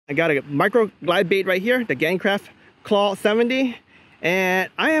I got a micro glide bait right here, the Gancraft Claw 70. And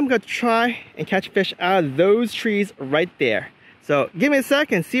I am gonna try and catch fish out of those trees right there. So give me a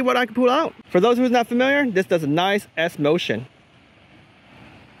second, see what I can pull out. For those who's not familiar, this does a nice S motion.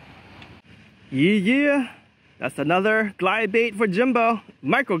 Yeah, that's another glide bait for Jimbo.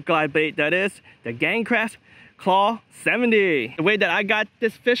 Micro glide bait, that is, the Gancraft Claw 70. The way that I got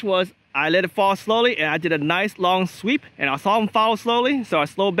this fish was I let it fall slowly and I did a nice long sweep and I saw him follow slowly, so I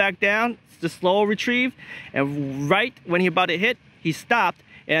slowed back down, just slow retrieve, and right when he about to hit, he stopped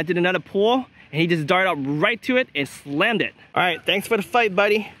and I did another pull and he just darted up right to it and slammed it. All right, thanks for the fight,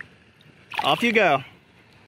 buddy. Off you go.